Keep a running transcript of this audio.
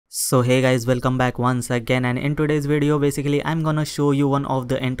So hey guys, welcome back once again, and in today's video basically I'm gonna show you one of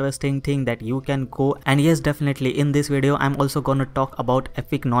the interesting thing that you can go, and yes, definitely in this video I'm also gonna talk about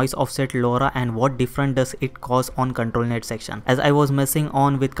epic noise offset Lora and what different does it cause on Controlnet section. As I was messing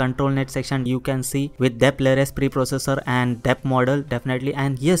on with Controlnet section, you can see with dep Leres preprocessor and dep model definitely,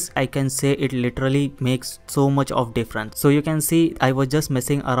 and yes, I can say it literally makes so much of difference. So you can see I was just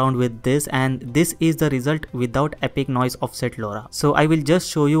messing around with this, and this is the result without epic noise offset Lora. So I will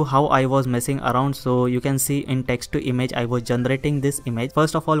just show you how I was messing around. So you can see in text to image I was generating this image.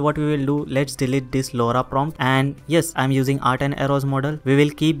 First of all, what we will do, let's delete this Lora prompt, and yes, I'm using art and Eros model. We will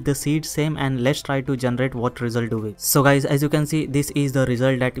keep the seed same, and let's try to generate what result do we. So guys, as you can see, this is the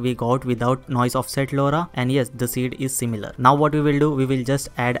result that we got without noise offset Lora, and yes, the seed is similar. Now what we will do, we will just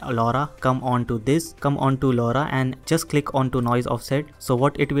add Lora, come on to this, come on to Lora, and just click on to noise offset. So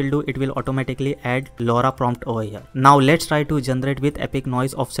what it will do, it will automatically add Lora prompt over here. Now let's try to generate with epic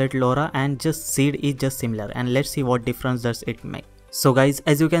noise offset Lora, and just seed is just similar, and let's see what difference does it make. So guys,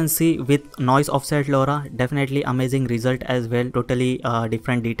 as you can see with noise offset Lora, definitely amazing result as well, totally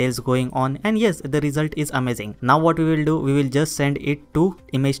different details going on, and yes, the result is amazing. Now what we will do, we will just send it to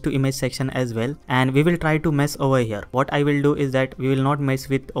image section as well, and we will try to mess over here. What I will do is that we will not mess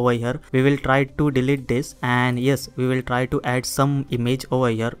with over here, we will try to delete this, and yes, we will try to add some image over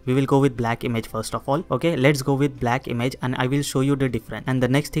here. We will go with black image first of all. Okay, let's go with black image, and I will show you the difference. And the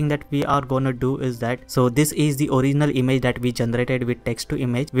next thing that we are gonna do is that, so this is the original image that we generated with text to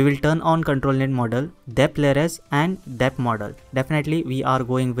image. We will turn on Controlnet model, dep Leres and dep model. Definitely we are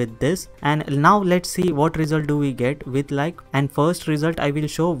going with this, and now let's see what result do we get with and first result I will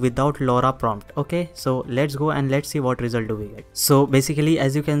show without Lora prompt. Okay, so let's go and let's see what result do we get. So basically,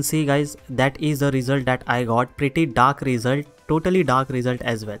 as you can see guys, that is the result that I got. Pretty dark result, totally dark result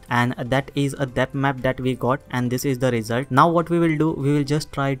as well, and that is a depth map that we got, and this is the result. Now what we will do, we will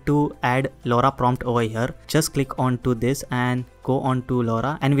just try to add Lora prompt over here. Just click on to this and go on to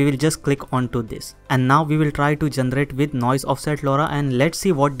Lora, and we will just click on to this, and now we will try to generate with noise offset Lora, and let's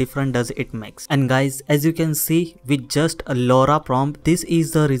see what different does it makes. And guys, as you can see with just a Lora prompt, this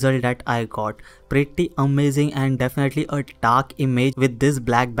is the result that I got. Pretty amazing, and definitely a dark image with this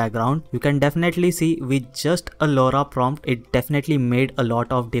black background. You can definitely see with just a Lora prompt, it definitely made a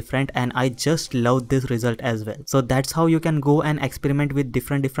lot of different, and I just love this result as well. So that's how you can go and experiment with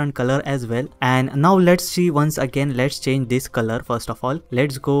different color as well. And now let's see once again, let's change this color. First of all,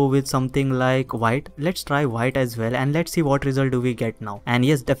 let's go with something like white. Let's try white as well, and let's see what result do we get now. And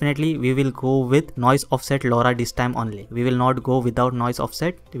yes, definitely we will go with noise offset Lora this time only. We will not go without noise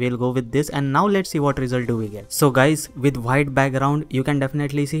offset, we will go with this, and now let's see what result do we get. So guys, with white background, you can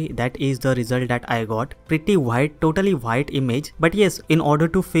definitely see that is the result that I got. Pretty white, totally white image. But yes, in order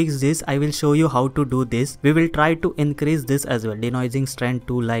to fix this, I will show you how to do this. We will try to increase this as well, denoising strength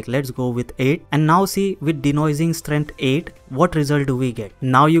to let's go with 8, and now see with denoising strength 8, what result do we get.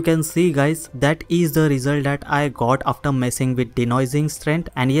 Now you can see guys, that is the result that I got after messing with denoising strength,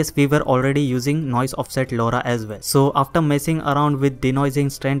 and yes, we were already using noise offset Lora as well. So after messing around with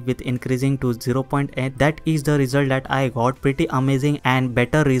denoising strength with increasing to 0.8, that is the result that I got. Pretty amazing and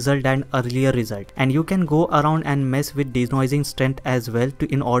better result than earlier result, and you can go around and mess with denoising strength as well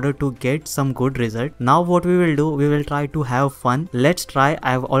in order to get some good result. Now what we will do, we will try to have fun. Let's try.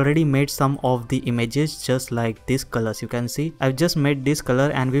 I've already made some of the images just like these colors. You can see I've just made this color,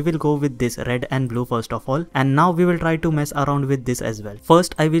 and we will go with this red and blue first of all, and now we will try to mess around with this as well.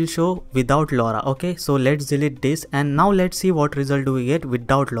 First I will show without Lora. Okay, so let's delete this, and now let's see what result do we get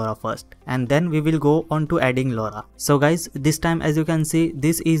without Lora first, and then we will go on to adding Lora. So guys, this time as you can see,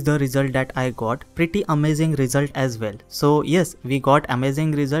 this is the result that I got. Pretty amazing result as well. So yes, we got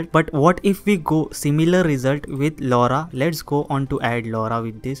amazing result, but what if we go similar result with Lora? Let's go on to add Lora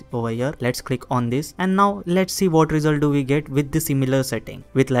with this over here. Let's click on this, and now let's see what result do we get with the similar setting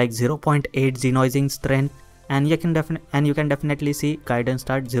with 0.8 denoising strength, and you can definitely see guidance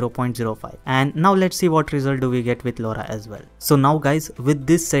start 0.05. and now let's see what result do we get with Lora as well. So now guys, with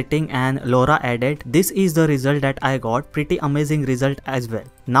this setting and Lora added, this is the result that I got. Pretty amazing result as well.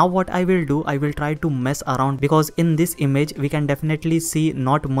 Now what I will do, I will try to mess around, because in this image we can definitely see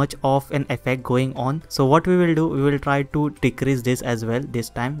not much of an effect going on. So what we will do, we will try to decrease this as well. This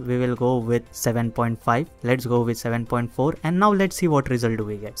time we will go with 7.5. Let's go with 7.4, and now let's see what result do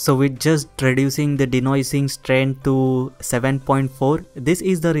we get. So with just reducing the denoising strength to 7.4, this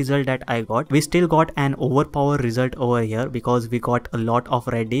is the result that I got. We still got an overpower result over here because we got a lot of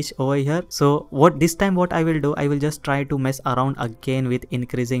reddish over here. So what this time what I will do, I will just try to mess around again with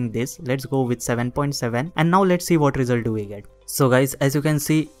increasing this. Let's go with 7.7, and now let's see what result do we get. So guys, as you can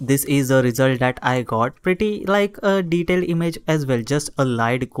see, this is the result that I got. Pretty like a detailed image as well, just a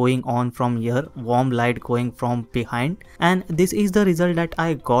light going on from here, warm light going from behind, and this is the result that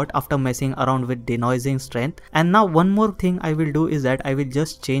I got after messing around with denoising strength. And now one more thing I will do is that I will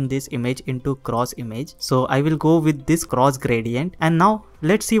just change this image into cross image. So I will go with this cross gradient, and now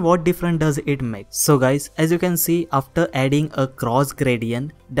let's see what difference does it make. So guys, as you can see, after adding a cross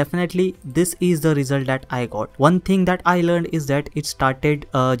gradient, definitely this is the result that I got. One thing that I learned is that it started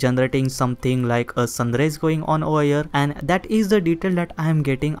generating something like a sun rays going on over here, and that is the detail that I am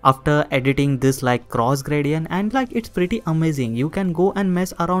getting after editing this like cross gradient, and like it's pretty amazing. You can go and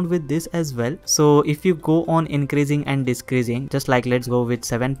mess around with this as well. So if you go on increasing and decreasing, just like let's go with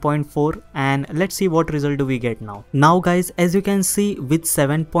 7.4 and let's see what result do we get now. Now guys, as you can see with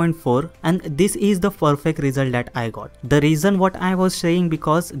 7.4, and this is the perfect result that I got. The reason what I was saying,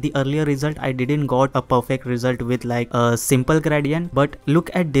 because the earlier result I didn't got a perfect result with like a simple gradient, but look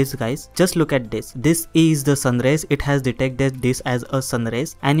at this guys, just look at this. This is the sun rays. It has detected this as a sun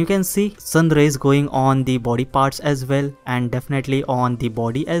rays, and you can see sun rays going on the body parts as well, and definitely on the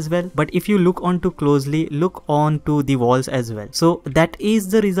body as well. But if you look on too closely, look on to the walls as well. So that is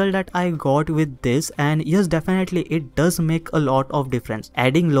the result that I got with this, and yes, definitely it does make a lot of difference.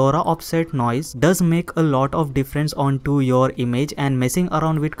 Adding Lora offset noise does make a lot of difference onto your image, and messing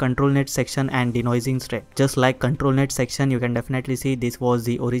around with Controlnet section and denoising strength. Just like Controlnet section, you can definitely see this was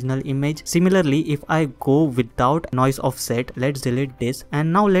the original image. Similarly, if I go without noise offset, let's delete this,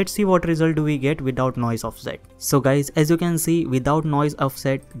 and now let's see what result do we get without noise offset. So guys, as you can see, without noise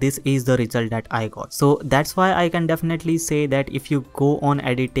offset, this is the result that I got. So that's why I can definitely say that if you go on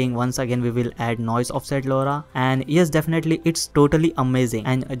editing, once again we will add noise offset Lora, and yes, definitely it's totally amazing,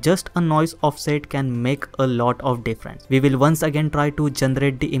 and just a noise offset can make a lot of difference. We will once again try to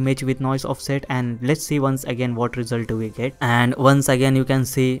generate the image with noise offset, and let's see once again what result do we get. And once again you can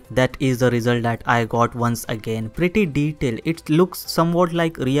see that is the result that I got. Once again, pretty detailed. It looks somewhat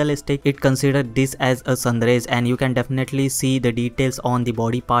like realistic. It considered this as a sun rays, and you can definitely see the details on the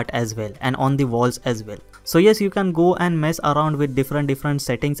body part as well and on the walls as well. So yes, you can go and mess around with different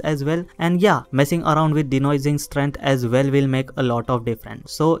settings as well, and yeah, messing around with denoising strength as well will make a lot of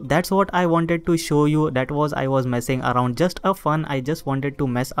difference. So that's what I wanted to show you. That was I was messing around, just a fun. I just wanted to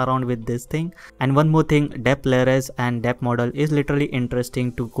mess around with this thing. And one more thing, depth layers and depth model is literally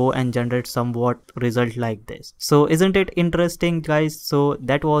interesting to go and generate somewhat result like this. So isn't it interesting guys? So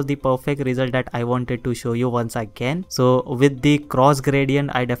that was the perfect result that I wanted to show you once again. So with the cross gradient,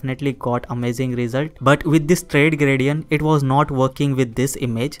 I definitely got amazing result, but with this straight gradient, it was not working with this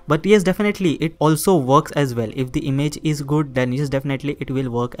image. But yes, definitely it also works as well. If the image is good, then yes, definitely it will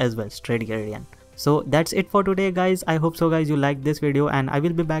work as well, straight gradient. So that's it for today guys. I hope so guys you like this video, and I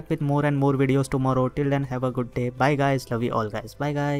will be back with more and more videos tomorrow. Till then, have a good day. Bye guys. Love you all guys. Bye guys.